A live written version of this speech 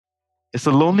It's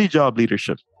a lonely job,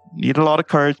 leadership. You need a lot of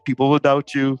courage. People will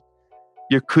doubt you.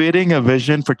 You're creating a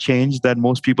vision for change that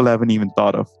most people haven't even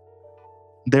thought of.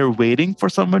 They're waiting for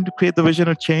someone to create the vision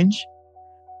of change,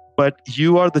 but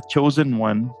you are the chosen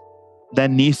one that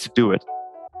needs to do it.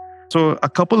 So, a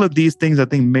couple of these things I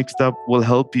think mixed up will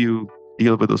help you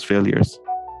deal with those failures.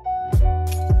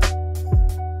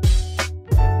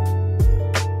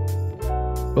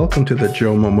 Welcome to the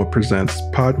Joe Momo Presents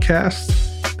podcast.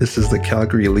 This is the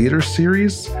Calgary Leader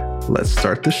Series. Let's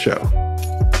start the show.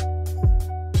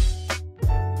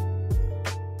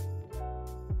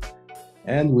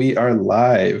 And we are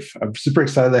live. I'm super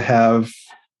excited to have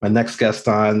my next guest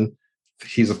on.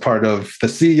 He's a part of the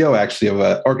CEO, actually, of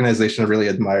an organization I really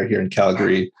admire here in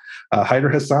Calgary.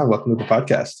 Haider Hassan, welcome to the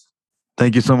podcast.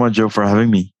 Thank you so much, Joe, for having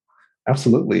me.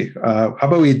 Absolutely. How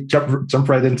about we jump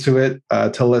right into it?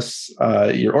 Tell us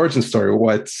your origin story.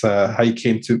 How you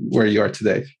came to where you are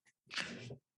today.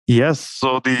 Yes.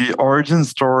 So the origin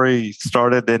story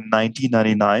started in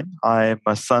 1999. I'm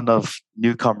a son of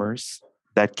newcomers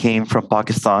that came from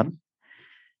Pakistan.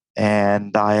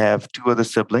 And I have two other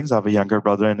siblings. I have a younger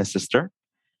brother and a sister.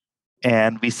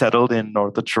 And we settled in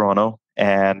north of Toronto.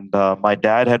 And my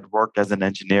dad had worked as an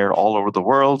engineer all over the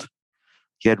world.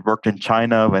 He had worked in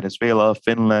China, Venezuela,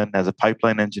 Finland as a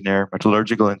pipeline engineer,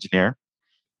 metallurgical engineer,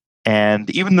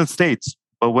 and even the States.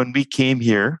 But when we came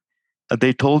here,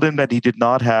 they told him that he did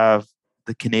not have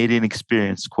the Canadian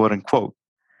experience, quote unquote.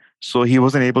 So he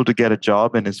wasn't able to get a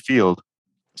job in his field.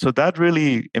 So that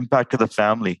really impacted the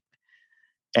family.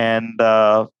 And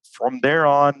from there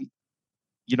on,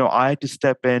 I had to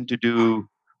step in to do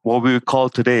what we would call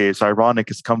today. It's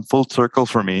ironic. It's come full circle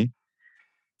for me.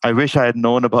 I wish I had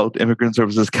known about Immigrant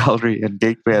Services Calgary and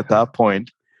Gateway at that point.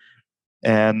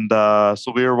 And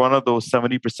so we were one of those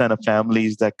 70% of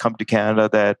families that come to Canada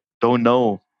that don't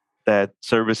know that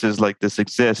services like this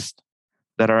exist,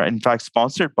 that are in fact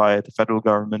sponsored by the federal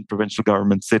government, provincial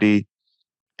government, city,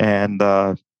 and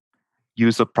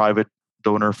use of private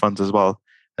donor funds as well,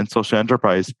 and social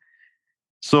enterprise.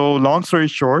 So long story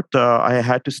short, I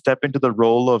had to step into the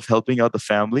role of helping out the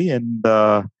family and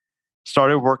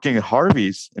started working at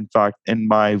Harvey's, in fact, in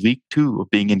my week 2 of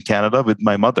being in Canada with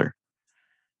my mother.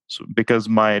 So because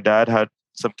my dad had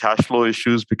some cash flow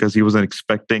issues because he wasn't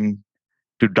expecting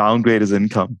to downgrade his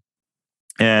income.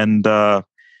 And, I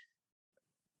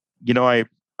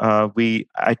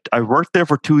worked there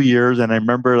for 2 years, and I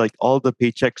remember like all the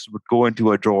paychecks would go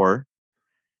into a drawer,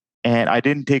 and I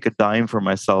didn't take a dime for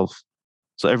myself.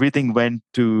 So everything went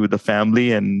to the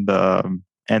family, and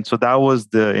so that was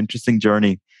the interesting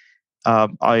journey.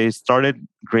 I started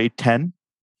grade 10.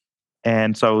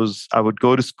 And so I would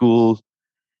go to school,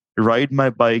 ride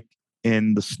my bike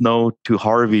in the snow to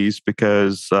Harvey's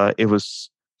because it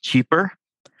was cheaper.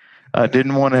 I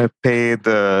didn't want to pay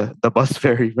the bus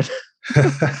fare even,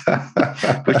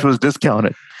 which was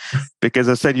discounted. Because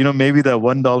I said, maybe that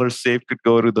 $1 saved could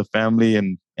go to the family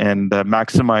and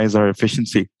maximize our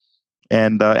efficiency.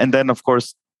 And then, of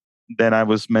course, then I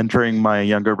was mentoring my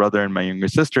younger brother and my younger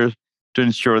sister to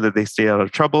ensure that they stay out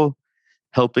of trouble,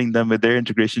 helping them with their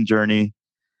integration journey.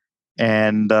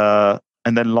 And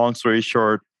then long story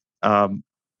short,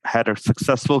 had a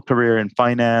successful career in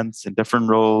finance in different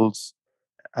roles.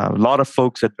 A lot of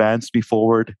folks advanced me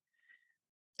forward.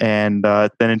 And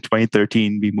then in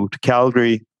 2013, we moved to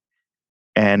Calgary.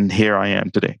 And here I am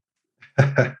today.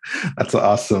 That's an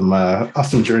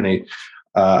awesome journey.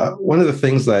 One of the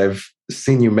things I've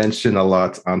seen you mention a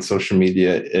lot on social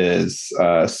media is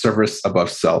service above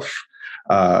self.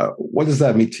 What does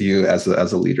that mean to you as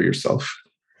a leader yourself?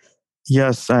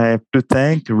 Yes, I have to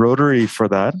thank Rotary for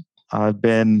that. I've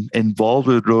been involved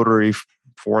with Rotary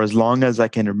for as long as I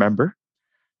can remember.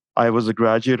 I was a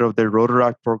graduate of their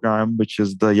Rotaract program, which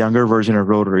is the younger version of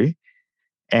Rotary.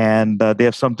 And they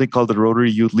have something called the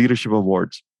Rotary Youth Leadership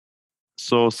Awards.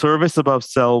 So service above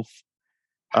self,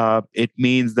 it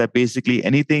means that basically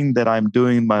anything that I'm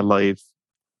doing in my life,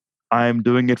 I'm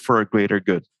doing it for a greater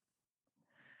good.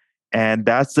 And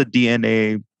that's the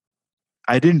DNA.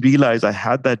 I didn't realize I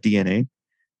had that DNA.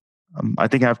 I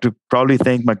think I have to probably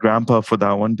thank my grandpa for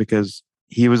that one because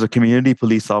he was a community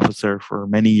police officer for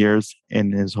many years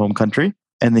in his home country.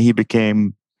 And then he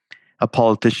became a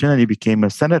politician and he became a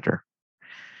senator.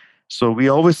 So we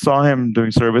always saw him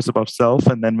doing service above self.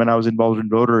 And then when I was involved in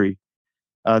Rotary,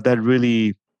 that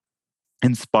really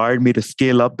inspired me to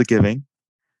scale up the giving.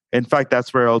 In fact,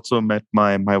 that's where I also met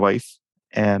my wife.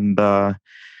 And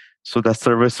so that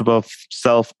service above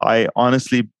self, I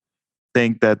honestly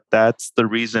think that that's the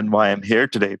reason why I'm here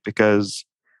today, because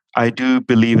I do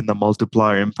believe in the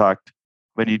multiplier impact.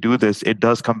 When you do this, it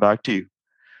does come back to you.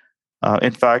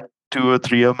 In fact, two or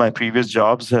three of my previous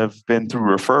jobs have been through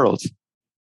referrals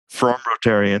from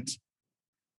Rotarians.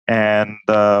 And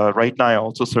right now, I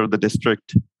also serve the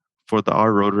district for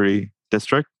our Rotary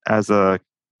district as a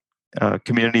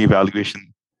community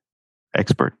evaluation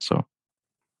expert. So,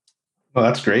 well,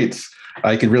 that's great.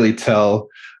 I could really tell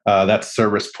that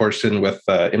service portion with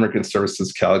Immigrant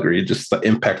Services Calgary, just the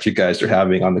impact you guys are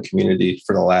having on the community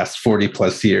for the last 40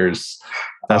 plus years.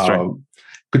 That's right.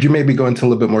 Could you maybe go into a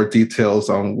little bit more details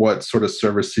on what sort of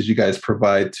services you guys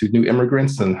provide to new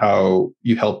immigrants and how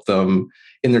you help them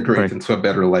integrate into a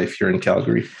better life here in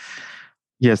Calgary?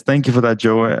 Yes, thank you for that,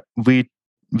 Joe. We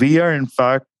are in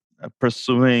fact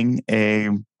pursuing a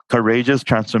courageous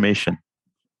transformation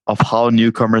of how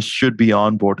newcomers should be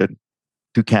onboarded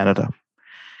to Canada.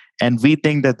 And we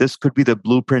think that this could be the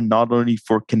blueprint not only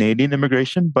for Canadian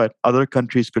immigration, but other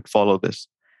countries could follow this.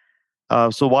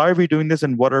 So why are we doing this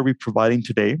and what are we providing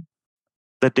today?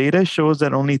 The data shows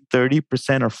that only 30%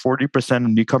 or 40%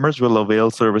 of newcomers will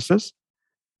avail services.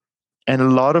 And a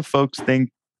lot of folks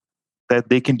think that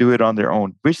they can do it on their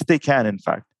own, which they can, in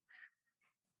fact.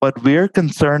 But we're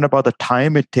concerned about the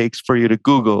time it takes for you to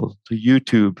Google, to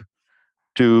YouTube,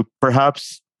 to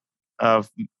perhaps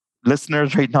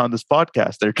listeners right now on this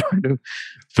podcast, they're trying to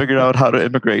figure out how to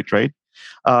immigrate, right?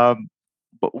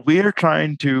 But we're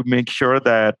trying to make sure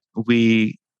that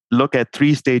we look at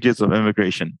 3 stages of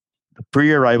immigration. The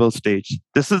pre-arrival stage.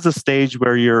 This is the stage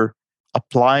where you're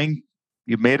applying,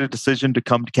 you made a decision to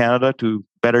come to Canada to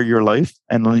better your life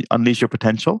and unleash your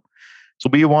potential. So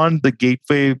we want the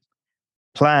gateway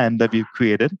plan that we've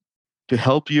created to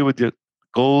help you with your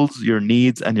goals, your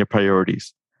needs, and your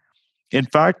priorities. In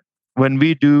fact, when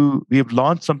we've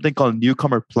launched something called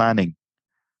newcomer planning.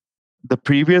 The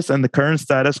previous and the current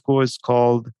status quo is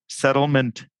called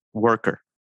settlement worker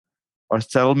or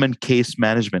settlement case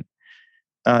management.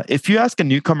 If you ask a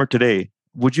newcomer today,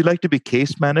 would you like to be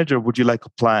case managed or would you like a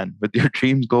plan with your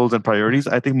dreams, goals, and priorities?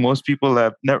 I think most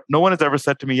people no one has ever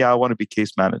said to me, yeah, I want to be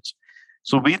case managed.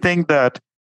 So we think that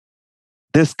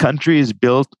this country is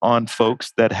built on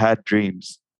folks that had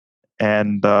dreams.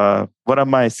 And one of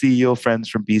my CEO friends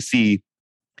from BC,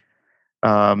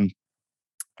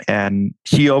 and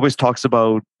she always talks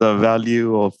about the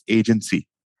value of agency,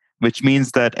 which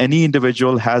means that any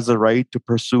individual has a right to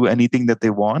pursue anything that they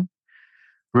want,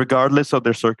 regardless of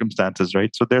their circumstances,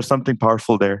 right? So there's something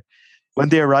powerful there. When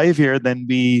they arrive here, then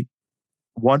we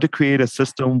want to create a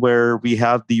system where we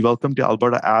have the Welcome to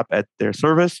Alberta app at their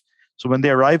service. So when they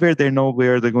arrive here, they know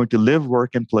where they're going to live,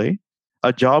 work, and play.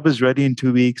 A job is ready in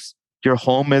 2 weeks. Your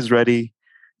home is ready.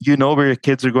 You know where your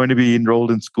kids are going to be enrolled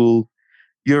in school.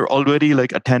 You're already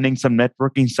attending some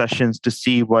networking sessions to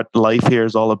see what life here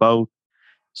is all about.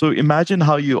 So imagine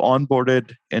how you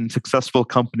onboarded in successful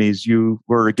companies. You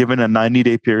were given a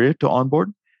 90-day period to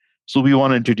onboard. So we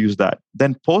want to introduce that.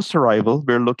 Then post-arrival,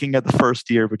 we're looking at the first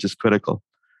year, which is critical.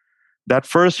 That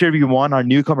first year, we want our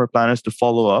newcomer planners to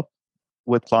follow up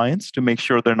with clients to make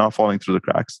sure they're not falling through the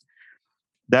cracks.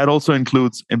 That also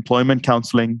includes employment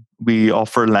counseling. We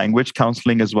offer language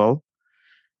counseling as well.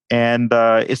 And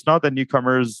it's not that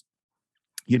newcomers,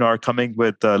 are coming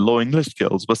with low English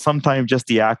skills, but sometimes just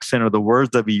the accent or the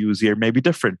words that we use here may be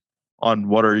different on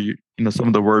what are some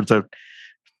of the words that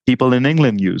people in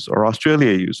England use or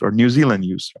Australia use or New Zealand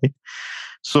use, right?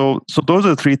 So those are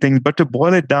the 3 things. But to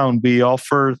boil it down, we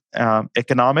offer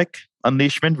economic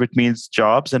unleashment, which means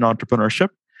jobs and entrepreneurship.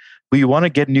 We want to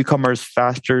get newcomers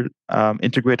faster,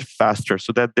 integrated faster,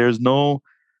 so that there's no,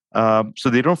 so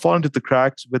they don't fall into the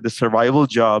cracks with the survival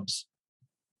jobs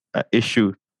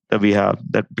issue that we have.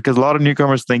 That because a lot of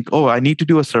newcomers think, oh, I need to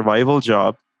do a survival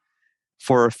job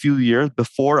for a few years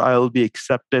before I'll be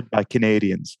accepted by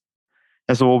Canadians.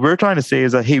 And so what we're trying to say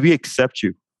is that, hey, we accept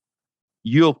you.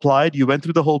 You applied, you went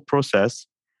through the whole process.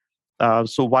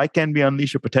 So why can't we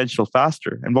unleash your potential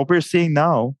faster? And what we're seeing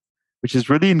now, which is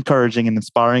really encouraging and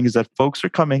inspiring, is that folks are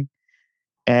coming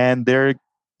and they're,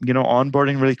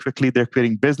 onboarding really quickly. They're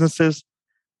creating businesses.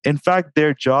 In fact,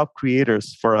 they're job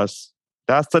creators for us.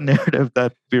 That's the narrative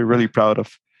that we're really proud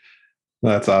of.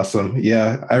 That's awesome.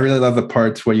 Yeah, I really love the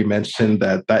parts where you mentioned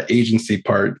that agency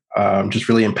part, just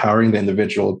really empowering the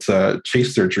individual to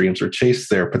chase their dreams or chase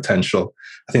their potential.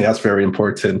 I think that's very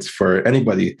important for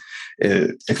anybody,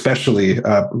 especially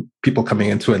people coming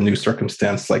into a new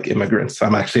circumstance like immigrants.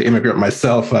 I'm actually an immigrant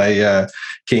myself. I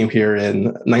came here in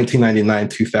 1999,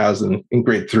 2000 in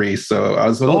grade 3. So I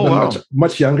was a little bit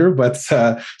much younger, but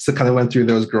so kind of went through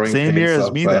those growing Same year as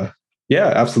me then.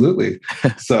 Yeah, absolutely.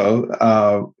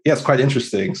 So, it's quite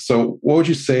interesting. So what would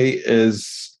you say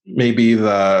is maybe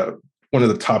one of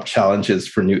the top challenges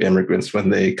for new immigrants when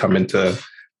they come into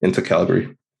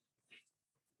Calgary?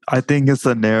 I think it's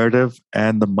the narrative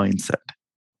and the mindset.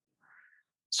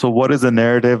 So, what is the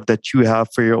narrative that you have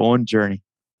for your own journey?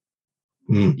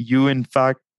 Mm. You, in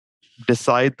fact,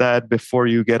 decide that before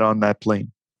you get on that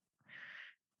plane.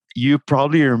 You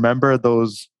probably remember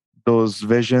those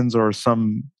visions or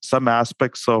some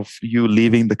aspects of you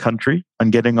leaving the country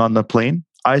and getting on the plane.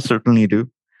 I certainly do.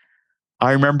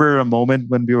 I remember a moment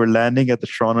when we were landing at the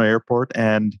Toronto airport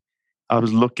and I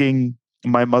was looking,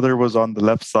 my mother was on the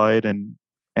left side and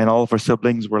all of her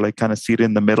siblings were like kind of seated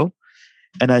in the middle.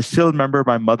 And I still remember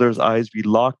my mother's eyes. We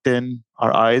locked in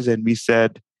our eyes and we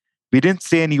said, we didn't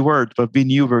say any words, but we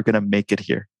knew we were going to make it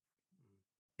here,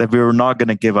 that we were not going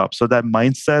to give up. So that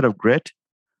mindset of grit,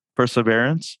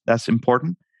 perseverance, that's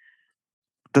important.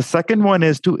 The second one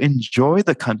is to enjoy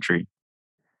the country.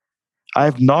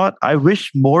 I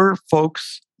wish more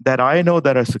folks that I know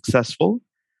that are successful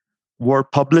were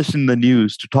published in the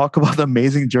news to talk about the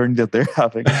amazing journey that they're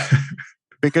having.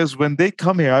 Because when they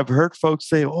come here, I've heard folks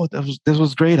say, "Oh, this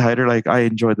was great, Hyder. Like I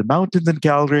enjoyed the mountains in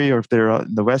Calgary, or if they're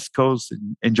in the West Coast,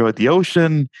 enjoyed the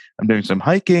ocean. I'm doing some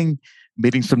hiking,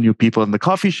 meeting some new people in the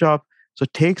coffee shop." So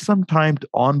take some time to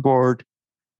onboard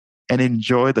and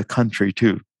enjoy the country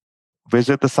too.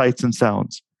 Visit the sights and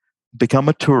sounds. Become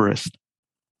a tourist,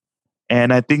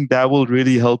 and I think that will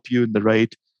really help you in the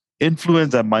right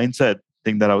influence that mindset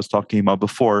thing that I was talking about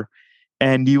before,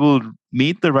 and you will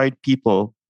meet the right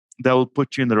people that will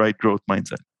put you in the right growth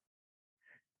mindset.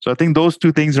 So I think those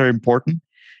two things are important.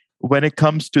 When it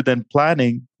comes to then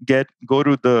planning, go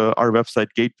to the our website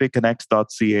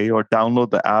gatewayconnects.ca or download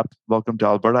the app, Welcome to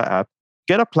Alberta app.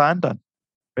 Get a plan done,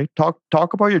 right?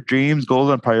 Talk about your dreams,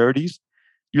 goals, and priorities.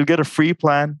 You'll get a free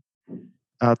plan.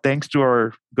 Thanks to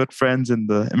our good friends in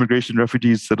the Immigration,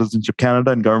 Refugees, Citizenship Canada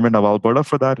and Government of Alberta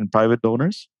for that, and private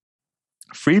donors.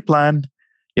 Free plan.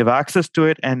 You have access to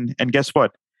it, and guess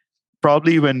what?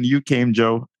 Probably when you came,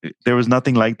 Joe, there was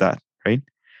nothing like that, right?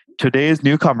 Today's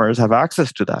newcomers have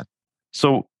access to that.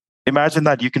 So imagine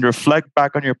that you can reflect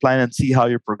back on your plan and see how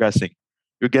you're progressing.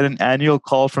 You get an annual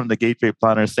call from the Gateway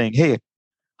Planner saying, "Hey,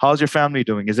 how's your family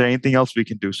doing? Is there anything else we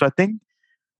can do?" So I think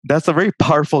that's a very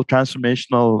powerful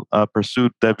transformational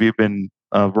pursuit that we've been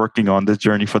working on this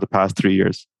journey for the past 3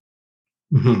 years.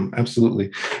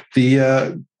 Absolutely.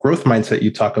 The growth mindset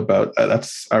you talk about,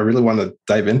 I really want to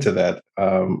dive into that.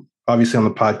 Obviously, on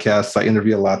the podcast, I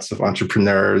interview lots of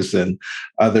entrepreneurs and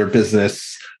other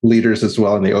business leaders as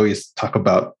well. And they always talk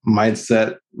about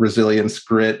mindset, resilience,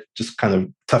 grit, just kind of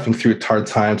toughing through hard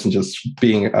times and just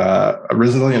being a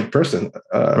resilient person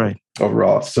Right.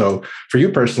 overall. So for you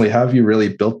personally, how have you really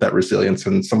built that resilience?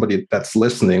 And somebody that's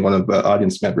listening, one of the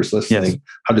audience members listening, Yes.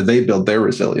 how do they build their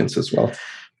resilience as well?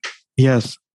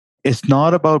 Yes. It's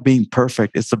not about being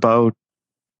perfect. It's about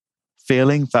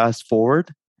failing fast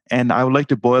forward. And I would like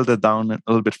to boil that down a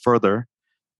little bit further.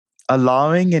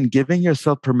 Allowing and giving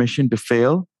yourself permission to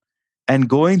fail and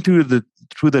going through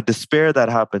the despair that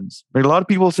happens. Like a lot of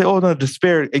people say, "Oh, no,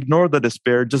 despair, ignore the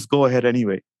despair, just go ahead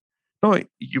anyway." No,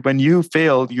 when you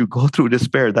fail, you go through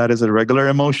despair. That is a regular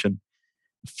emotion.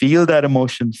 Feel that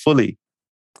emotion fully.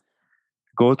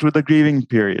 Go through the grieving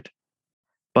period,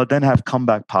 but then have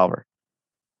comeback power.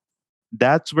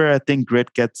 That's where I think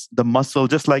grit gets the muscle,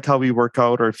 just like how we work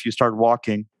out, or if you start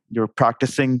walking, you're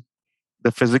practicing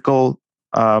the physical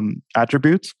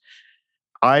attributes.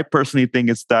 I personally think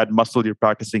it's that muscle you're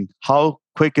practicing. How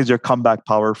quick is your comeback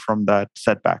power from that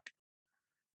setback?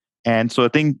 And so I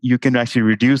think you can actually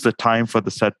reduce the time for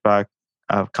the setback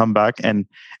comeback. And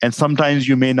sometimes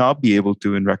you may not be able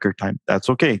to in record time. That's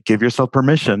okay. Give yourself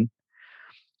permission.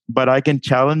 But I can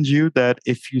challenge you that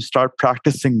if you start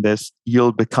practicing this,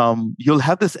 you'll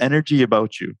have this energy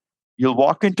about you. You'll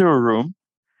walk into a room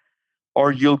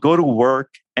or you'll go to work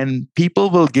and people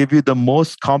will give you the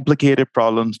most complicated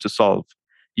problems to solve.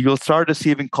 You'll start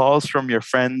receiving calls from your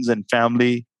friends and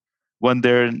family when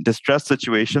they're in distress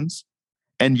situations,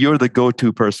 and you're the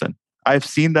go-to person. I've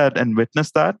seen that and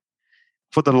witnessed that.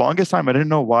 For the longest time, I didn't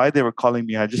know why they were calling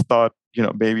me. I just thought,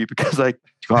 maybe because I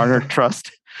garnered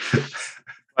trust.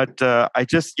 But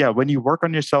when you work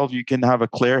on yourself, you can have a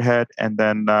clear head. And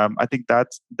then I think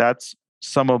that's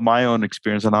some of my own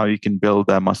experience on how you can build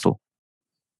that muscle.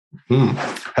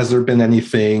 Has there been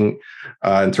anything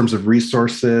in terms of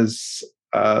resources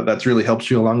that's really helped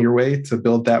you along your way to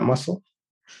build that muscle?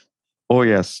 Oh,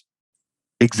 yes.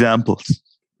 Examples.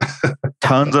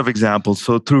 Tons of examples.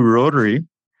 So through Rotary,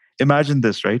 imagine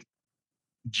this, right?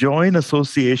 Join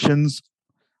associations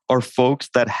or folks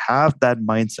that have that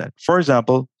mindset. For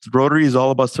example, Rotary is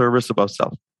all about service above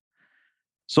self.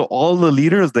 So all the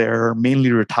leaders there are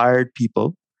mainly retired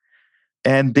people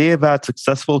and they have had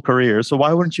successful careers. So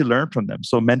why wouldn't you learn from them?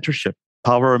 So mentorship.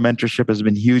 power of mentorship has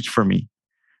been huge for me.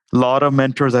 A lot of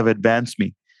mentors have advanced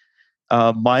me.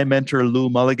 My mentor, Lou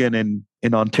Mulligan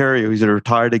in Ontario, he's a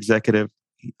retired executive.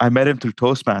 I met him through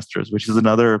Toastmasters, which is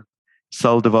another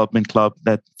self-development club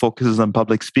that focuses on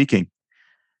public speaking.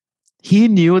 He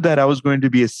knew that I was going to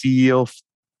be a CEO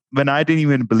when I didn't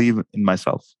even believe in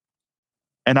myself.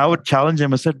 And I would challenge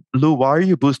him. I said, Lou, why are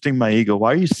you boosting my ego?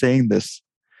 Why are you saying this?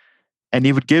 And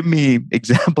he would give me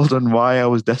examples on why I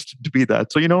was destined to be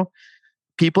that. So,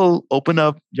 people open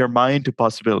up your mind to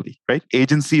possibility, right?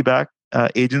 Agency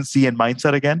and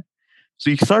mindset again. So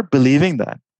you start believing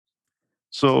that.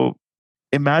 So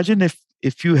imagine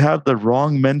if you have the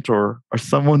wrong mentor or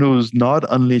someone who's not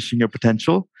unleashing your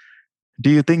potential, do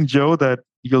you think, Joe, that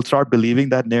you'll start believing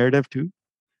that narrative too?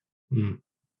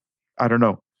 I don't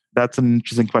know. That's an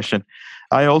interesting question.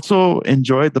 I also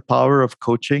enjoyed the power of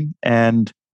coaching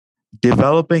and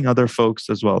developing other folks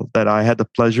as well that I had the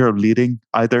pleasure of leading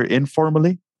either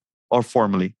informally or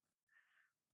formally.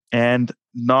 And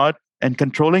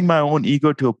controlling my own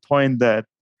ego to a point that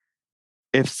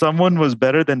if someone was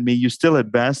better than me, you still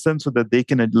advance them so that they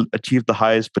can achieve the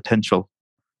highest potential.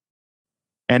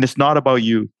 And it's not about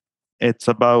you. It's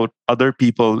about other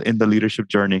people in the leadership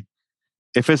journey.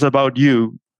 If it's about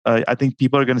you, I think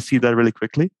people are going to see that really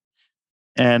quickly.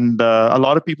 And a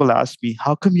lot of people ask me,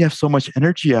 how come you have so much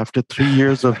energy after 3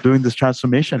 years of doing this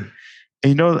transformation?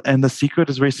 And the secret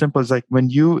is very simple. It's like when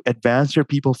you advance your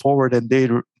people forward and they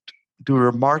do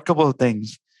remarkable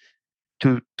things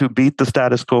to beat the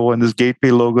status quo and this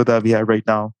gateway logo that we have right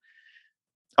now.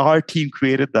 Our team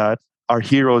created that, our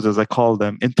heroes, as I call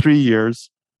them, in 3 years.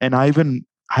 And I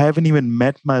haven't even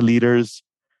met my leaders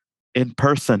in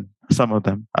person, some of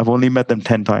them. I've only met them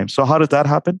 10 times. So how does that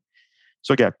happen?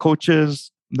 So yeah,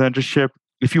 coaches, mentorship.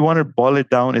 If you want to boil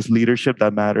it down, it's leadership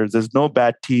that matters. There's no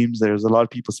bad teams. There's a lot of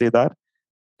people say that.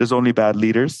 There's only bad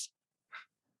leaders.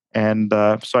 And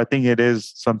so I think it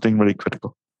is something really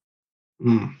critical.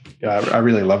 Yeah, I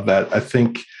really love that. I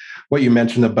think what you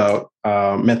mentioned about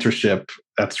mentorship,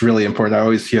 that's really important. I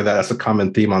always hear that as a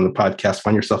common theme on the podcast.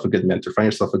 Find yourself a good mentor. Find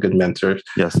yourself a good mentor.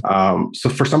 Yes. So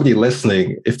for somebody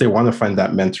listening, if they want to find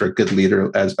that mentor, a good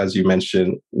leader, as you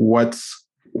mentioned, what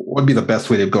would be the best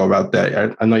way to go about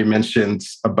that? I know you mentioned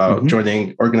about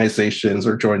joining organizations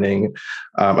or joining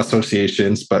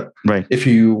associations, but if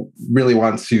you really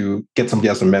want to get somebody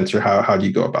as a mentor, how do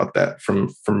you go about that from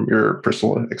your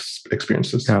personal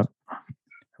experiences? Yeah.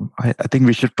 I think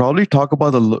we should probably talk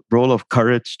about the role of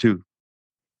courage too.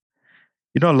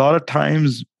 A lot of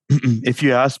times, if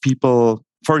you ask people,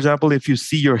 for example, if you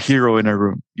see your hero in a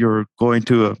room, you're going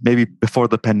to maybe before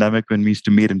the pandemic when we used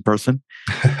to meet in person,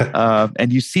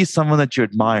 and you see someone that you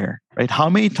admire, right? How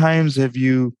many times have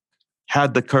you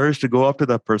had the courage to go up to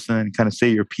that person and kind of say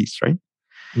your piece, right?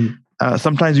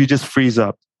 Sometimes you just freeze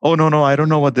up. Oh, no, I don't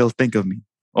know what they'll think of me.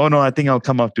 Oh, no, I think I'll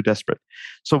come off too desperate.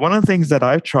 So one of the things that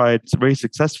I've tried very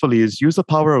successfully is use the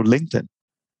power of LinkedIn.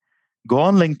 Go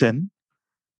on LinkedIn,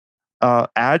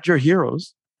 add your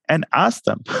heroes, and ask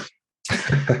them.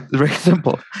 It's very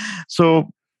simple. So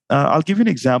I'll give you an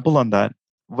example on that.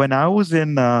 When I was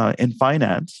in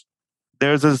finance,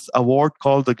 there's this award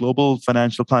called the Global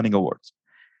Financial Planning Awards.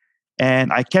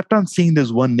 And I kept on seeing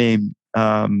this one name,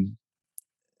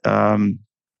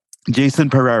 Jason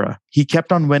Pereira. He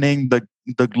kept on winning the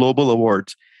global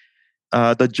awards.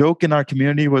 The joke in our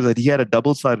community was that he had a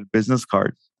double-sided business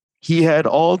card. He had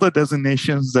all the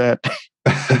designations that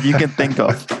you can think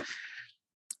of.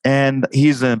 And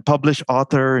he's a published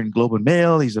author in Globe and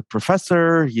Mail. He's a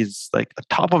professor. He's like the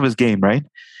top of his game, right?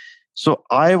 So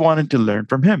I wanted to learn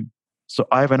from him. So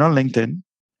I went on LinkedIn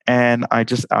and I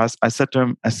just asked, I said to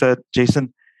him,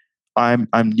 Jason, I'm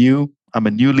new. I'm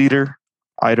a new leader.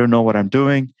 I don't know what I'm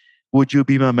doing. Would you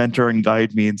be my mentor and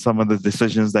guide me in some of the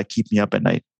decisions that keep me up at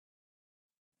night?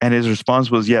 And his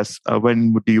response was, yes.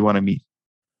 When do you want to meet?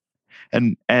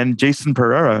 And Jason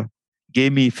Pereira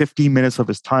gave me 15 minutes of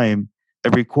his time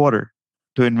every quarter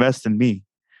to invest in me.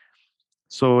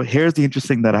 So here's the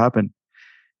interesting thing that happened.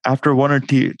 After 1 or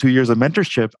 2 years of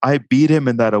mentorship, I beat him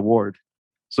in that award.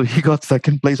 So he got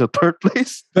second place or third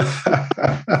place.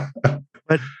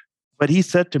 But he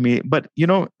said to me, but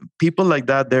people like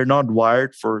that, they're not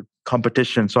wired for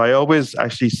competition. So I always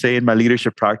actually say in my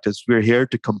leadership practice, we're here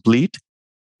to complete,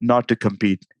 not to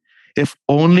compete. If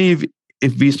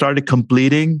we started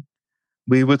completing,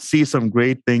 we would see some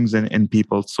great things in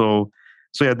people. So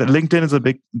yeah, the LinkedIn is a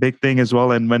big thing as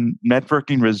well. And when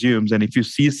networking resumes, and if you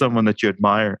see someone that you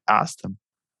admire, ask them.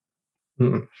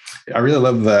 I really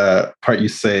love the part you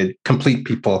say, complete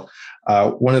people.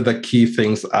 One of the key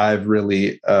things I've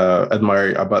really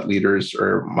admired about leaders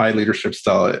or my leadership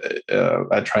style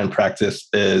I try and practice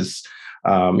is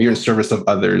You're in service of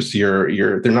others.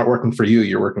 They're not working for you.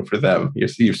 You're working for them. You're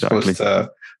Exactly. supposed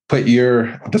to put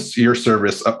your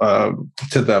service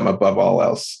to them above all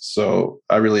else. So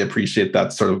I really appreciate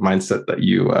that sort of mindset that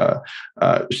you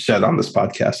shed on this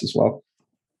podcast as well.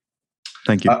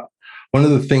 Thank you. One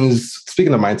of the things,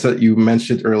 speaking of mindset, you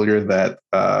mentioned earlier that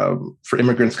for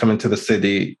immigrants coming to the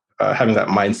city, having that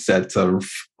mindset of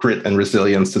grit and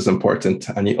resilience is important.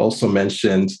 And you also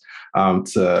mentioned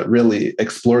to really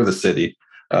explore the city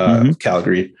of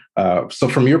Calgary. So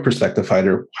from your perspective,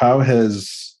 Haider, how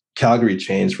has Calgary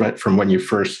changed from when you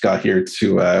first got here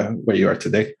to where you are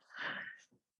today?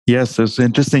 Yes, it's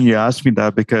interesting you asked me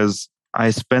that because I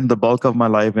spent the bulk of my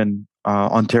life in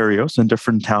Ontario, so in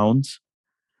different towns.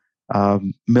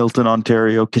 Milton,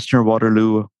 Ontario,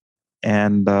 Kitchener-Waterloo,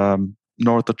 and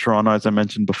north of Toronto, as I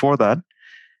mentioned before that,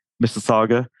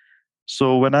 Mississauga.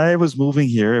 So when I was moving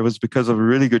here, it was because of a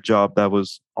really good job that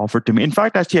was offered to me. In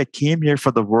fact, actually, I came here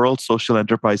for the World Social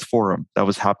Enterprise Forum that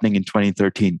was happening in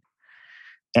 2013.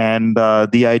 And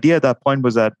the idea at that point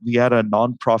was that we had a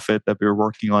nonprofit that we were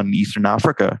working on in Eastern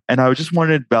Africa. And I just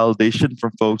wanted validation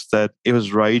from folks that it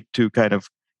was right to kind of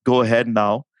go ahead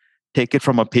now, take it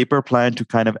from a paper plan to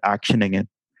kind of actioning it.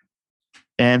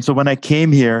 And so when I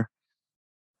came here,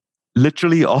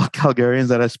 literally all Calgarians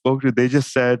that I spoke to, they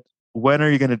just said, when are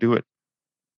you going to do it?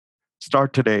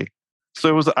 Start today.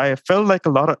 So I felt like a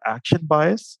lot of action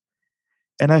bias.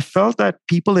 And I felt that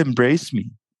people embraced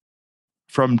me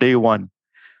from day one.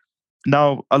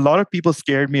 Now, a lot of people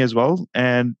scared me as well.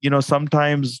 And,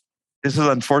 sometimes this is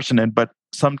unfortunate, but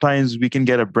sometimes we can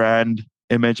get a brand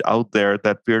image out there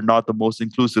that we're not the most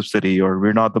inclusive city or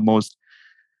we're not the most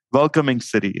welcoming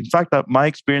city. In fact, my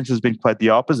experience has been quite the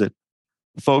opposite.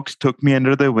 Folks took me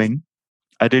under their wing.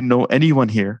 I didn't know anyone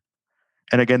here.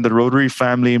 And again, the Rotary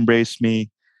family embraced me.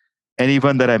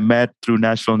 Anyone that I met through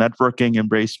national networking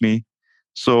embraced me.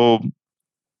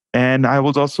 And I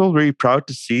was also very proud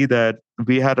to see that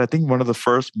we had, I think, one of the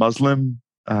first Muslim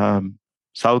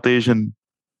South Asian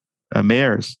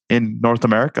mayors in North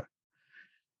America.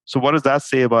 So what does that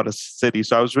say about a city?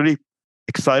 So I was really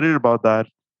excited about that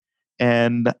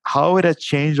and how it has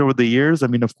changed over the years. I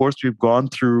mean, of course, we've gone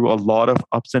through a lot of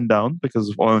ups and downs because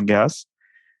of oil and gas.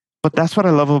 But that's what I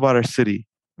love about our city.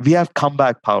 We have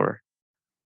comeback power.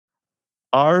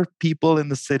 Our people in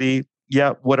the city,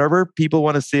 whatever people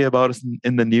want to say about us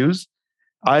in the news,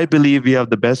 I believe we have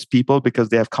the best people because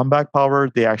they have comeback power.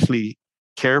 They actually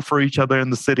care for each other in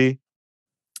the city.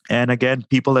 And again,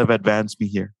 people have advanced me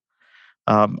here.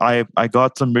 I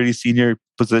got some really senior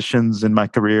positions in my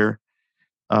career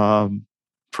from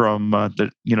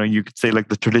you could say like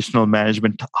the traditional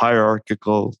management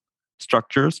hierarchical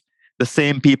structures. The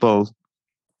same people,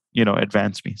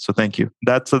 advance me. So thank you.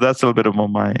 That's a little bit of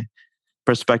my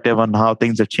perspective on how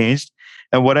things have changed.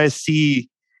 And what I see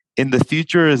in the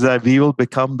future is that we will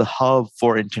become the hub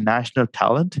for international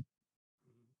talent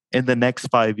in the next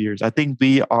 5 years. I think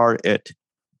we are it.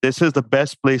 This is the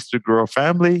best place to grow a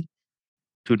family,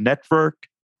 to network,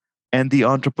 and the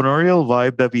entrepreneurial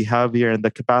vibe that we have here and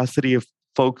the capacity of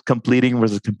folks completing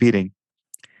versus competing.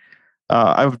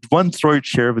 I have one story to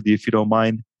share with you, if you don't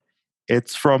mind.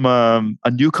 It's from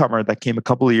a newcomer that came a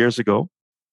couple of years ago,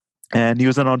 and he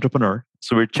was an entrepreneur.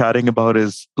 So we're chatting about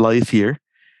his life here.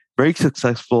 Very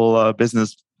successful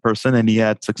business person, and he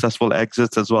had successful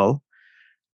exits as well.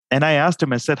 And I asked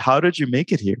him, I said, how did you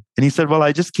make it here? And he said, well,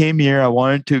 I just came here. I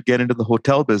wanted to get into the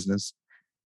hotel business.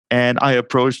 And I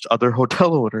approached other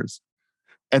hotel owners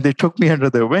and they took me under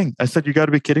their wing. I said, you got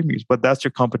to be kidding me, but that's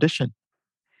your competition.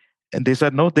 And they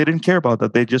said, no, they didn't care about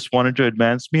that. They just wanted to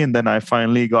advance me. And then I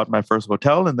finally got my first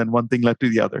hotel and then one thing led to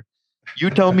the other. You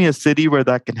tell me a city where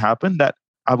that can happen. That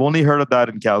I've only heard of that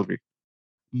in Calgary.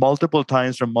 Multiple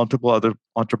times from multiple other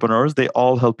entrepreneurs, they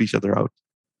all help each other out.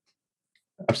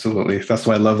 Absolutely. That's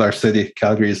why I love our city.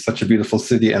 Calgary is such a beautiful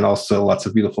city and also lots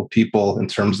of beautiful people in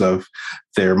terms of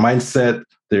their mindset,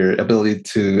 their ability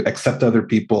to accept other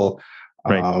people.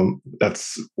 Right.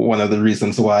 That's one of the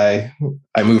reasons why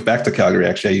I moved back to Calgary.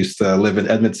 Actually, I used to live in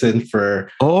Edmonton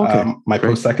for my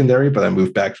post-secondary, but I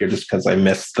moved back here just because I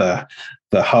missed the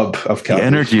hub of Calgary. The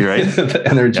energy, right? The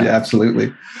energy,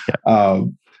 absolutely.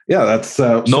 Yeah, that's...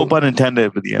 no pun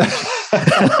intended with the energy.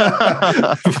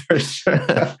 For sure.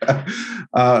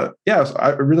 So I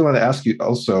really want to ask you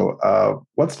also,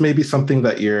 what's maybe something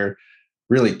that you're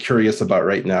really curious about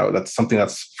right now? That's something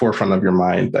that's forefront of your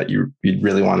mind that you'd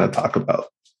really want to talk about.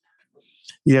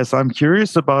 Yes, I'm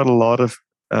curious about a lot of,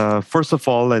 first of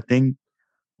all, I think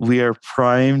we are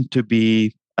primed to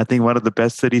be, I think, one of the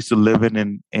best cities to live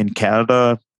in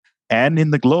Canada and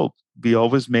in the globe. We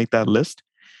always make that list.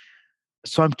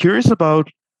 So I'm curious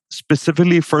about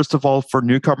specifically, first of all, for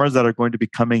newcomers that are going to be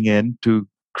coming in to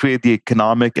create the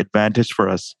economic advantage for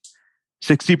us.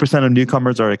 60% of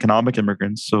newcomers are economic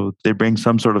immigrants, so they bring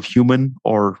some sort of human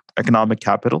or economic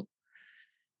capital,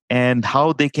 and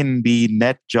how they can be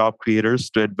net job creators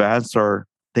to advance our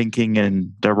thinking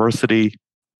and diversity.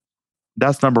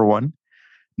 That's number one.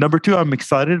 Number two, I'm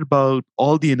excited about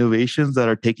all the innovations that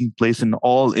are taking place in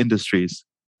all industries.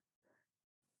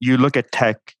 You look at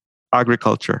tech,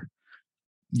 agriculture,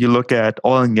 you look at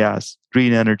oil and gas,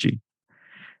 green energy.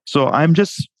 So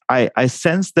I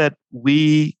sense that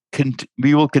we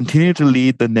will continue to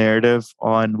lead the narrative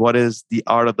on what is the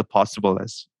art of the possible,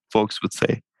 as folks would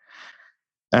say.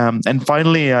 And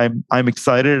finally, I'm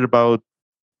excited about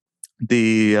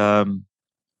the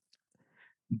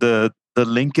the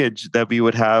linkage that we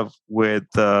would have with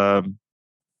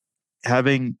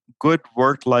having good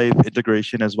work-life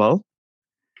integration as well.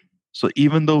 So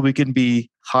even though we can be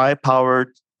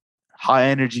high-powered,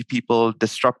 high-energy people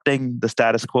disrupting the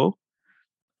status quo,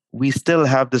 we still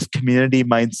have this community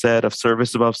mindset of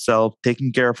service above self,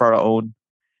 taking care of our own,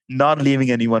 not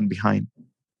leaving anyone behind.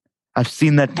 I've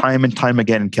seen that time and time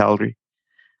again in Calgary.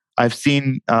 I've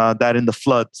seen that in the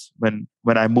floods when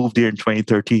I moved here in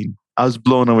 2013. I was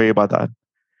blown away by that.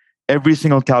 Every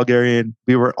single Calgarian,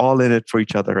 we were all in it for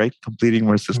each other, right? Completing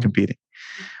versus competing.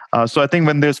 So I think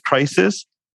when there's crisis,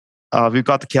 we've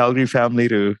got the Calgary family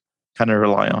to kind of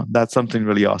rely on. That's something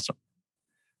really awesome.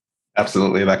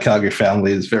 Absolutely. That Calgary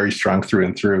family is very strong through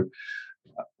and through.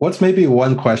 What's maybe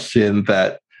one question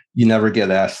that you never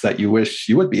get asked that you wish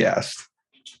you would be asked?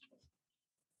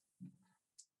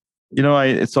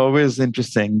 It's always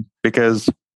interesting because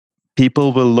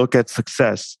people will look at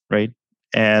success, right?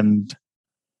 And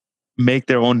make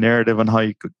their own narrative on how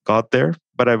you got there.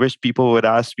 But I wish people would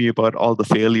ask me about all the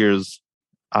failures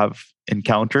I've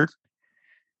encountered.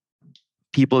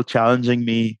 People challenging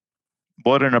me,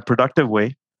 both in a productive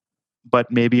way,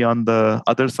 but maybe on the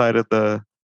other side of the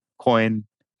coin,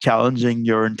 challenging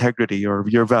your integrity or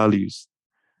your values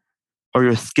or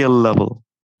your skill level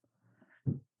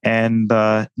and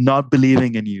not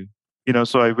believing in you.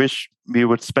 So I wish we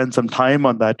would spend some time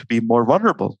on that to be more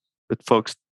vulnerable with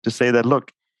folks to say that,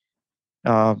 look,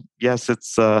 yes,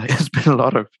 it's been a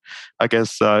lot of, I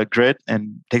guess, grit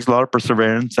and takes a lot of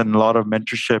perseverance and a lot of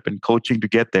mentorship and coaching to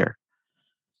get there.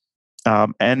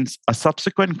 And a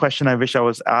subsequent question I wish I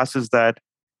was asked is that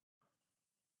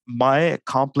my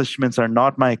accomplishments are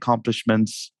not my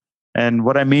accomplishments. And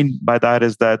what I mean by that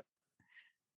is that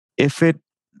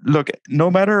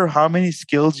no matter how many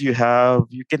skills you have,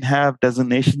 you can have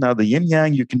designation of the yin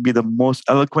yang, you can be the most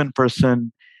eloquent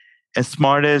person and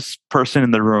smartest person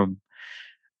in the room.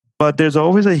 But there's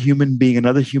always a human being,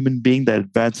 another human being that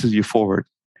advances you forward,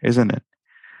 isn't it?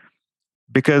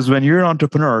 Because when you're an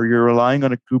entrepreneur, you're relying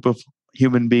on a group of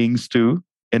human beings to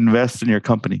invest in your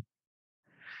company.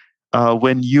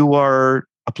 When you are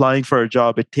applying for a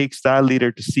job, it takes that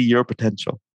leader to see your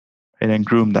potential and then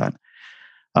groom that.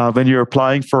 When you're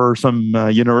applying for some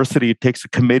university, it takes a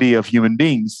committee of human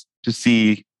beings to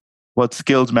see what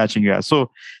skills matching you have.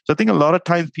 So I think a lot of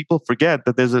times people forget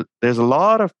that there's a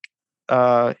lot of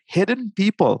hidden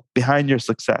people behind your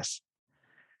success.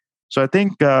 So I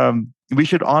think we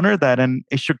should honor that, and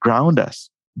it should ground us.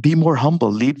 Be more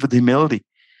humble, lead with humility,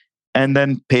 and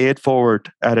then pay it forward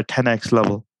at a 10x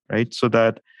level, right? So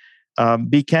that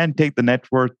we can take the net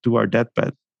worth to our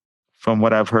deathbed, from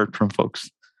what I've heard from folks.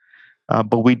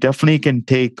 But we definitely can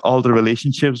take all the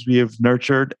relationships we have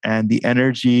nurtured and the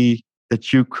energy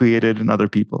that you created in other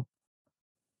people.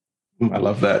 I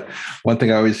love that. One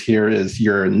thing I always hear is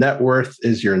your net worth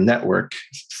is your network.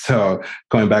 So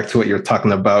going back to what you're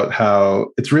talking about, how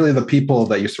it's really the people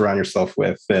that you surround yourself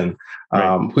with and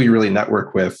who you really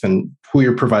network with and who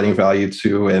you're providing value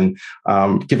to and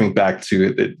giving back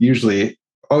to. It usually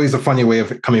always a funny way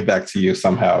of coming back to you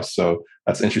somehow. So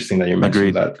that's interesting that you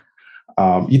mentioned that.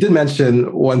 You did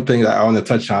mention one thing that I want to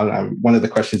touch on. One of the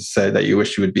questions you said that you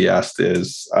wish you would be asked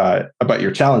is about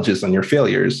your challenges and your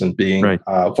failures and being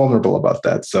vulnerable about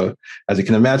that. So as you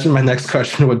can imagine, my next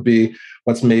question would be,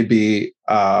 what's maybe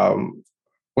one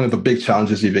of the big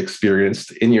challenges you've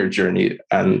experienced in your journey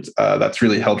and that's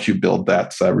really helped you build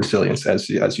that resilience, as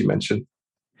you mentioned?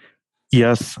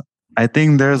 Yes, I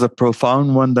think there's a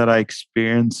profound one that I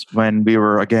experienced when we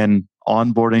were, again,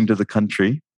 onboarding to the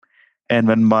country. And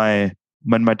when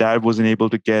my dad wasn't able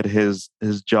to get his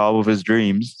job of his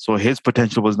dreams, so his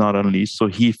potential was not unleashed. So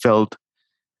he felt,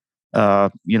 I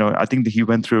think that he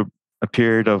went through a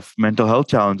period of mental health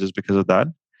challenges because of that.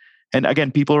 And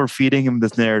again, people were feeding him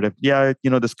this narrative. Yeah,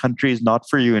 this country is not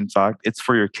for you. In fact, it's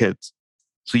for your kids.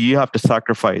 So you have to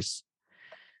sacrifice.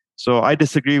 So I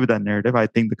disagree with that narrative. I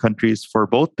think the country is for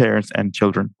both parents and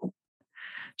children.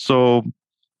 So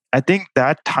I think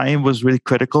that time was really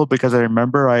critical because I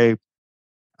remember I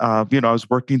was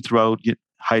working throughout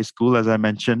high school, as I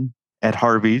mentioned, at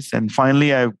Harvey's. And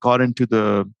finally, I got into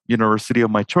the university of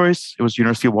my choice. It was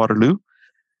University of Waterloo.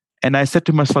 And I said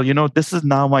to myself, this is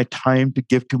now my time to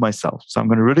give to myself. So I'm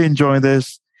going to really enjoy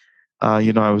this. I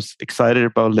was excited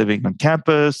about living on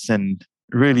campus and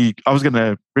really, I was going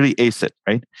to really ace it,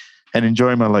 right? And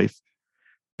enjoy my life.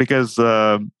 Because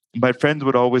my friends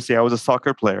would always say I was a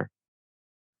soccer player.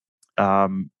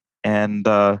 And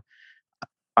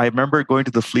I remember going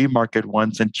to the flea market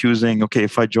once and choosing, okay,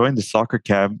 if I join the soccer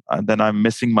camp, then I'm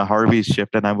missing my Harvey's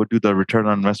shift and I would do the return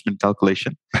on investment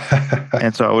calculation.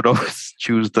 And so I would always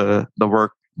choose the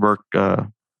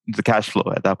cash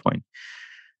flow at that point.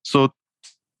 So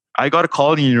I got a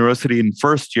call in university in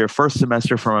first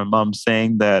semester from my mom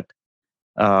saying that,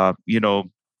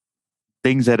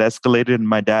 things had escalated and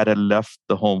my dad had left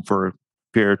the home for a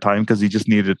period of time because he just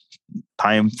needed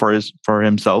time for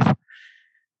himself.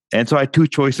 And so I had two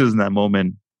choices in that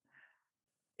moment: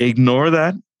 ignore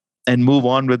that and move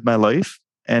on with my life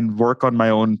and work on my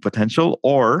own potential,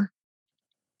 or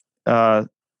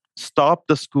stop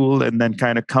the school and then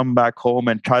kind of come back home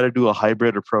and try to do a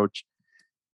hybrid approach.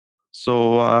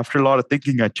 So after a lot of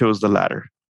thinking, I chose the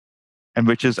latter, and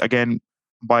which is again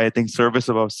why I think service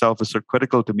above self is so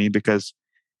critical to me, because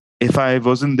if I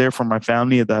wasn't there for my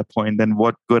family at that point, then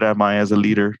what good am I as a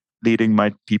leader leading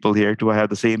my people here? Do I have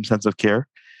the same sense of care?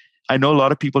 I know a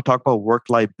lot of people talk about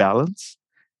work-life balance,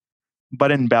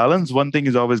 but in balance, one thing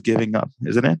is always giving up,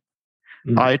 isn't it?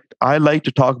 I like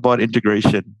to talk about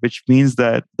integration, which means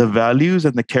that the values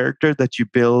and the character that you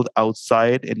build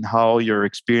outside in how your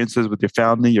experiences with your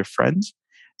family, your friends,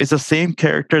 is the same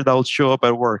character that will show up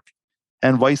at work.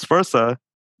 And vice versa,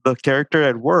 the character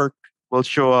at work will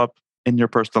show up in your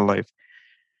personal life.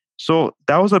 So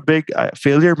that was a big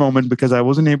failure moment because I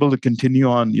wasn't able to continue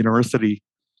on university.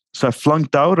 So I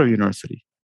flunked out of university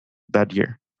that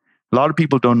year. A lot of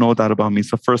people don't know that about me. It's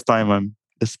the first time I'm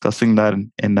discussing that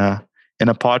in a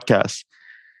podcast.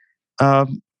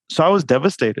 So I was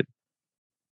devastated.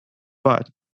 But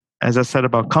as I said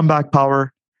about comeback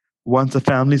power, once the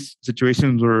family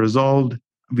situations were resolved,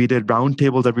 we did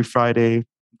roundtables every Friday,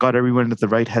 got everyone into the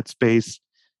right headspace,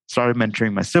 started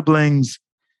mentoring my siblings.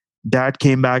 Dad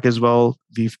came back as well.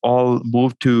 We've all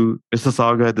moved to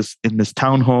Mississauga in this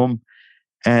townhome.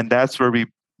 And that's where we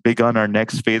begun our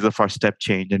next phase of our step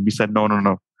change. And we said, no.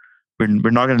 We're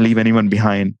not going to leave anyone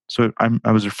behind. So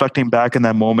I was reflecting back in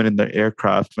that moment in the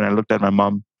aircraft when I looked at my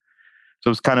mom. So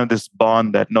it was kind of this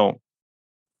bond that, no,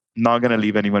 not going to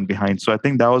leave anyone behind. So I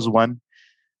think that was one.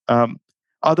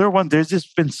 Other one, there's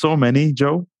just been so many,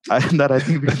 Joe, that I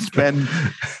think we can spend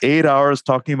 8 hours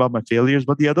talking about my failures.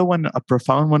 But the other one, a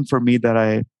profound one for me that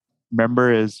I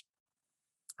remember is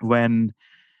when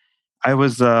I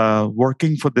was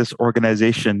working for this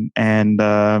organization, and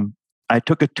I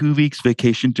took a 2 weeks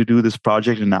vacation to do this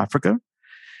project in Africa.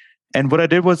 And what I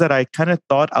did was that I kind of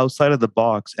thought outside of the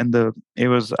box. And I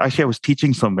was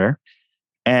teaching somewhere,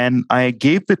 and I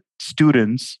gave the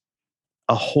students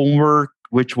a homework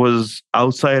which was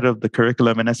outside of the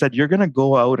curriculum. And I said, you're going to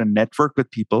go out and network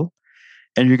with people,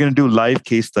 and you're going to do live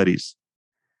case studies.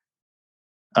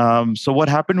 So what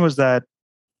happened was that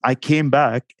I came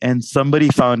back and somebody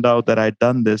found out that I'd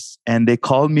done this, and they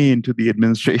called me into the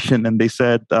administration and they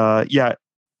said, yeah,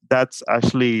 that's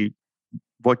actually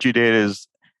what you did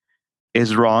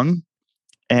is wrong.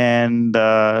 And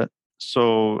and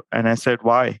I said,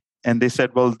 why? And they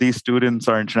said, well, these students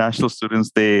are international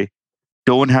students. They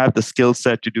don't have the skill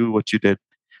set to do what you did.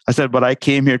 I said, but I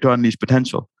came here to unleash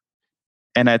potential.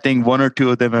 And I think one or two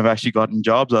of them have actually gotten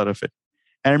jobs out of it.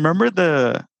 And I remember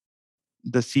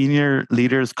the senior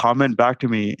leader's comment back to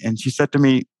me, and she said to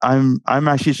me, I'm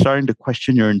actually starting to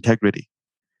question your integrity.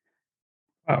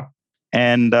 Wow.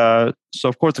 And so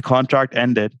of course the contract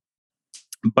ended,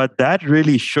 but that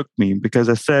really shook me because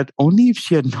I said, only if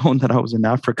she had known that I was in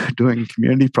Africa doing a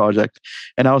community project,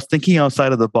 and I was thinking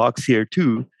outside of the box here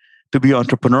too, to be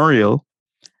entrepreneurial.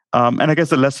 And I guess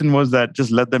the lesson was that just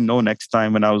let them know next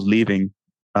time when I was leaving.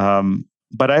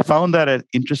 But I found that an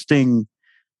interesting,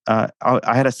 I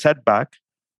had a setback,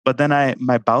 but then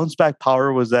my bounce back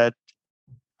power was that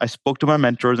I spoke to my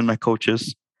mentors and my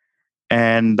coaches,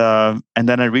 and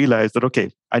then I realized that,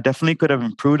 okay, I definitely could have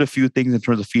improved a few things in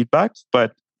terms of feedback,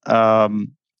 but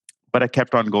I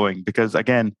kept on going because,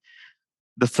 again,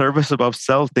 the service above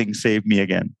self thing saved me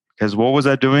again. Because what was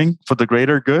I doing for the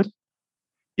greater good?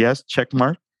 Yes, check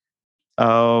mark.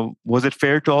 Was it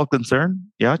fair to all concerned?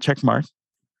 Yeah, check mark.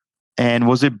 And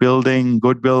was it building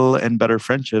goodwill and better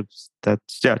friendships?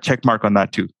 That's, yeah, check mark on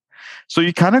that too. So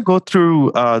you kind of go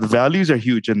through, the values are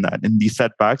huge in that, in these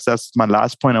setbacks. That's my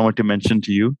last point I want to mention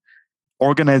to you.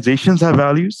 Organizations have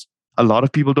values. A lot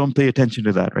of people don't pay attention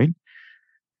to that, right?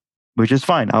 Which is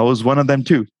fine. I was one of them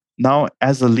too. Now,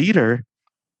 as a leader,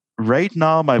 right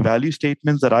now, my value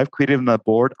statements that I've created on the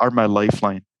board are my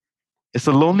lifeline. It's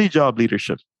a lonely job,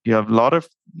 leadership. You have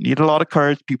need a lot of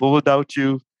courage. People will doubt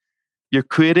you. You're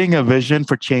creating a vision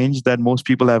for change that most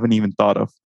people haven't even thought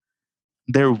of.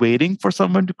 They're waiting for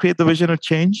someone to create the vision of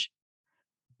change,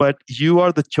 but you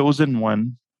are the chosen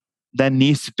one that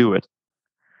needs to do it.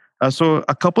 So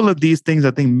a couple of these things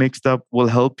I think mixed up will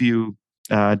help you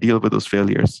deal with those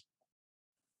failures.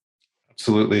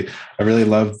 Absolutely. I really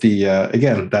love the,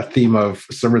 again, that theme of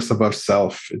service above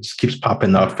self. It just keeps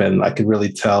popping up. And I can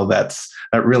really tell that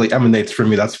really emanates from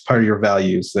you. That's part of your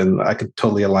values. And I could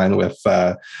totally align with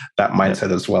that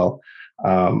mindset as well.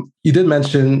 You did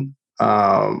mention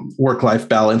work-life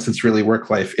balance. It's really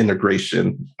work-life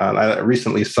integration. I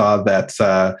recently saw that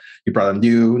you brought a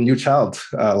new child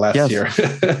last year.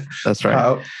 That's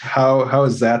right. How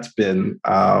has that been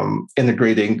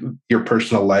integrating your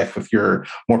personal life with your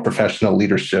more professional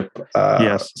leadership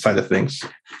side of things?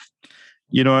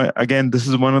 Again, this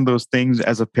is one of those things.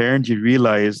 As a parent, you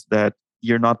realize that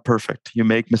you're not perfect. You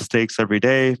make mistakes every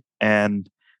day. And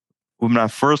when my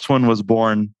first one was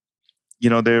born,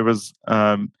 there was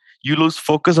you lose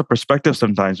focus or perspective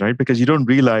sometimes, right? Because you don't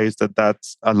realize that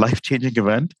that's a life-changing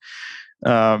event.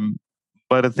 But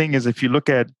the thing is, if you look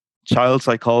at child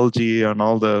psychology and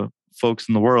all the folks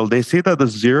in the world, they say that the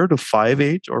 0 to 5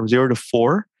 age or 0 to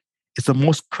 4 is the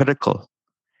most critical.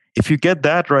 If you get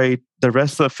that right, the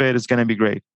rest of it is going to be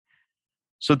great.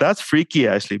 So that's freaky,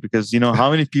 actually, because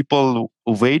how many people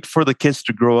wait for the kids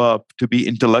to grow up to be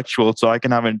intellectual so I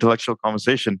can have an intellectual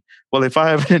conversation? Well, if I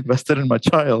haven't invested in my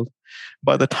child,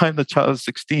 by the time the child is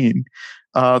 16,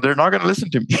 they're not going to listen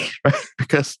to me, right?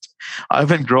 Because I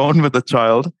haven't grown with the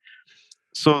child.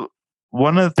 So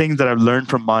one of the things that I've learned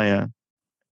from Maya,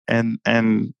 and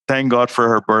thank God for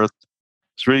her birth,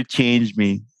 it's really changed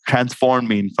me, transformed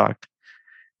me, in fact,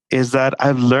 is that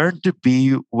I've learned to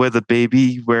be with the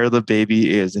baby where the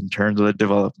baby is in terms of the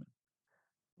development.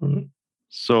 Mm-hmm.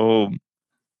 So,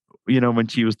 when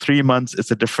she was 3 months,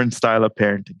 it's a different style of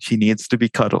parenting. She needs to be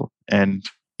cuddled and,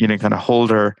 kind of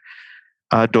hold her.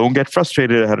 Don't get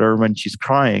frustrated at her when she's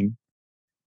crying.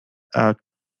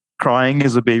 Crying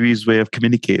is a baby's way of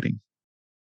communicating.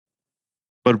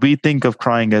 But we think of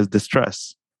crying as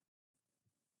distress.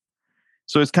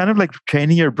 So it's kind of like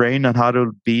training your brain on how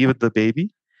to be with the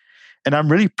baby. And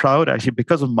I'm really proud, actually,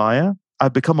 because of Maya,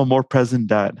 I've become a more present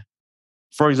dad.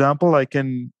 For example, I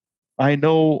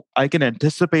know I can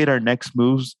anticipate our next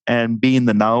moves and be in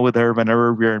the now with her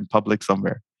whenever we're in public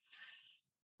somewhere.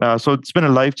 So it's been a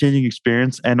life-changing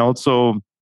experience. And also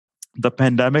the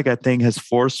pandemic, I think, has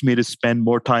forced me to spend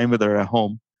more time with her at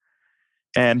home.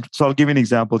 And so I'll give you an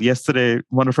example. Yesterday,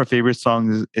 one of her favorite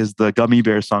songs is the Gummy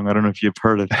Bear song. I don't know if you've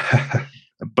heard it.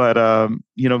 But,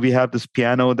 we have this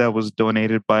piano that was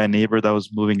donated by a neighbor that was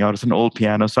moving out. It's an old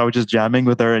piano. So I was just jamming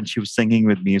with her and she was singing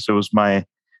with me. So it was my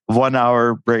 1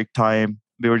 hour break time.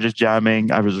 We were just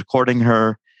jamming. I was recording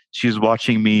her. She was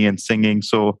watching me and singing.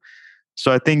 So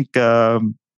I think,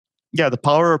 the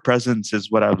power of presence is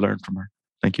what I've learned from her.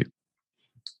 Thank you.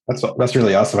 That's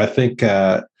really awesome. I think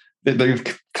there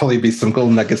could totally be some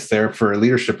golden nuggets there for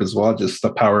leadership as well. Just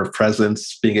the power of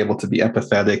presence, being able to be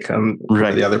empathetic on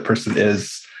where the other person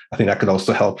is. I think that could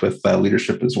also help with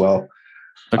leadership as well.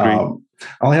 Agreed. I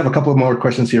only have a couple of more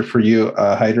questions here for you,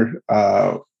 Haider.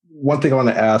 One thing I want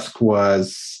to ask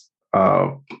was,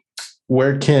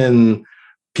 where can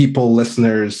people,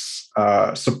 listeners,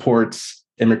 support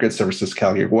Immigrant Services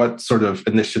Calgary? What sort of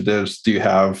initiatives do you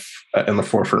have in the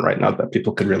forefront right now that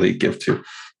people could really give to?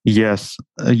 Yes.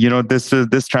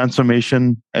 This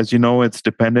transformation, as you know, it's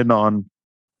dependent on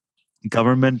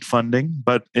government funding,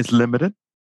 but it's limited.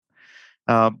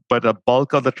 But a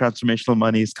bulk of the transformational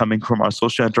money is coming from our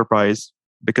social enterprise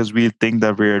because we think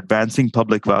that we're advancing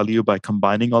public value by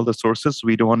combining all the sources.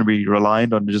 We don't want to be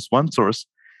reliant on just one source.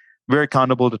 We're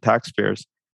accountable to taxpayers.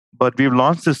 But we've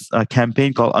launched this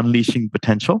campaign called Unleashing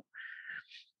Potential.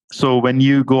 So when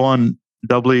you go on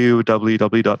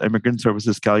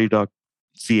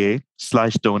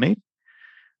www.immigrantservicescalgary.ca/donate,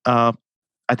 I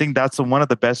think that's one of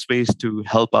the best ways to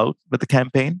help out with the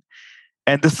campaign.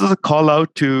 And this is a call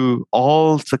out to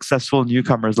all successful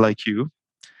newcomers like you.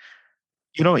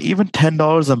 Even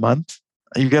 $10 a month,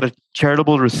 you get a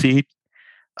charitable receipt.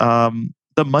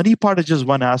 The money part is just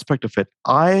one aspect of it.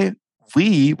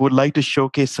 We would like to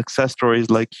showcase success stories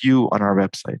like you on our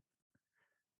website.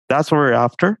 That's what we're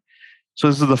after. So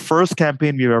this is the first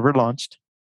campaign we've ever launched.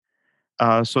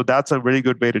 So that's a really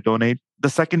good way to donate. The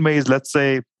second way is, let's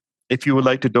say, if you would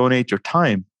like to donate your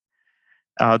time,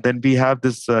 then we have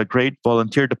this great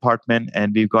volunteer department,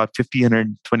 and we've got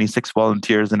 1,526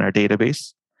 volunteers in our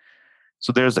database.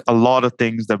 So there's a lot of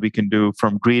things that we can do,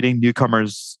 from greeting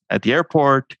newcomers at the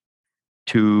airport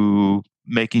to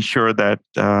making sure that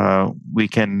we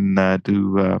can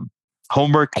do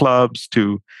homework clubs,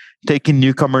 to taking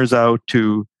newcomers out,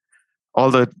 to all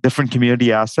the different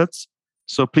community assets.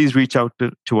 So please reach out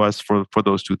to us for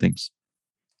those two things.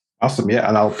 Awesome. Yeah.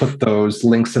 And I'll put those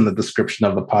links in the description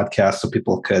of the podcast so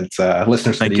people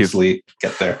listeners could easily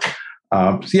get there.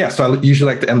 So I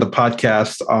usually like to end the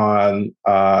podcast on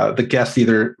the guest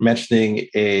either mentioning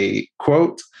a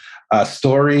quote, a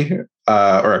story,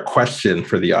 or a question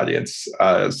for the audience.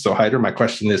 So Haider, my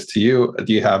question is to you.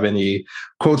 Do you have any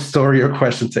quote, story, or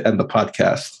question to end the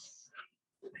podcast?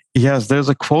 Yes, there's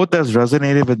a quote that's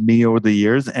resonated with me over the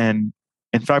years. And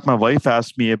in fact, my wife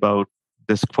asked me about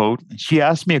this quote. She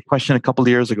asked me a question a couple of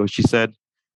years ago. She said,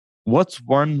 "What's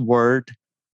one word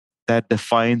that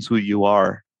defines who you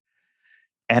are?"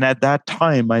 And at that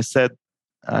time, I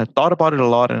thought about it a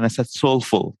lot, and I said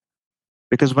soulful.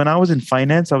 Because when I was in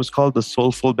finance, I was called the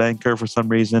soulful banker for some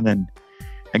reason. And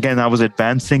again, I was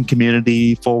advancing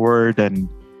community forward and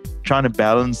trying to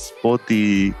balance both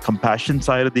the compassion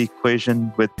side of the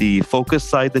equation with the focus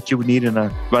side that you would need in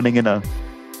running a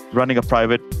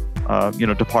private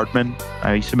department.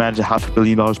 I used to manage a $500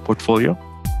 million portfolio.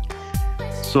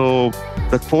 So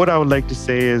the quote I would like to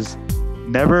say is,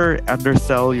 never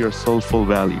undersell your soulful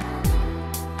value.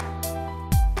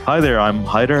 Hi there, I'm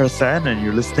Haider Hassan, and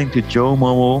you're listening to Joe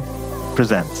Momo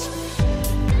Presents.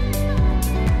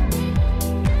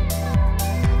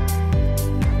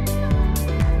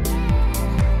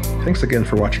 Thanks again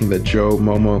for watching the Joe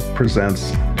Momo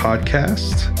Presents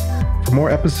podcast. For more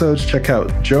episodes, check out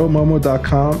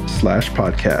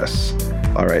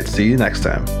joemomo.com/podcasts. All right, see you next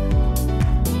time.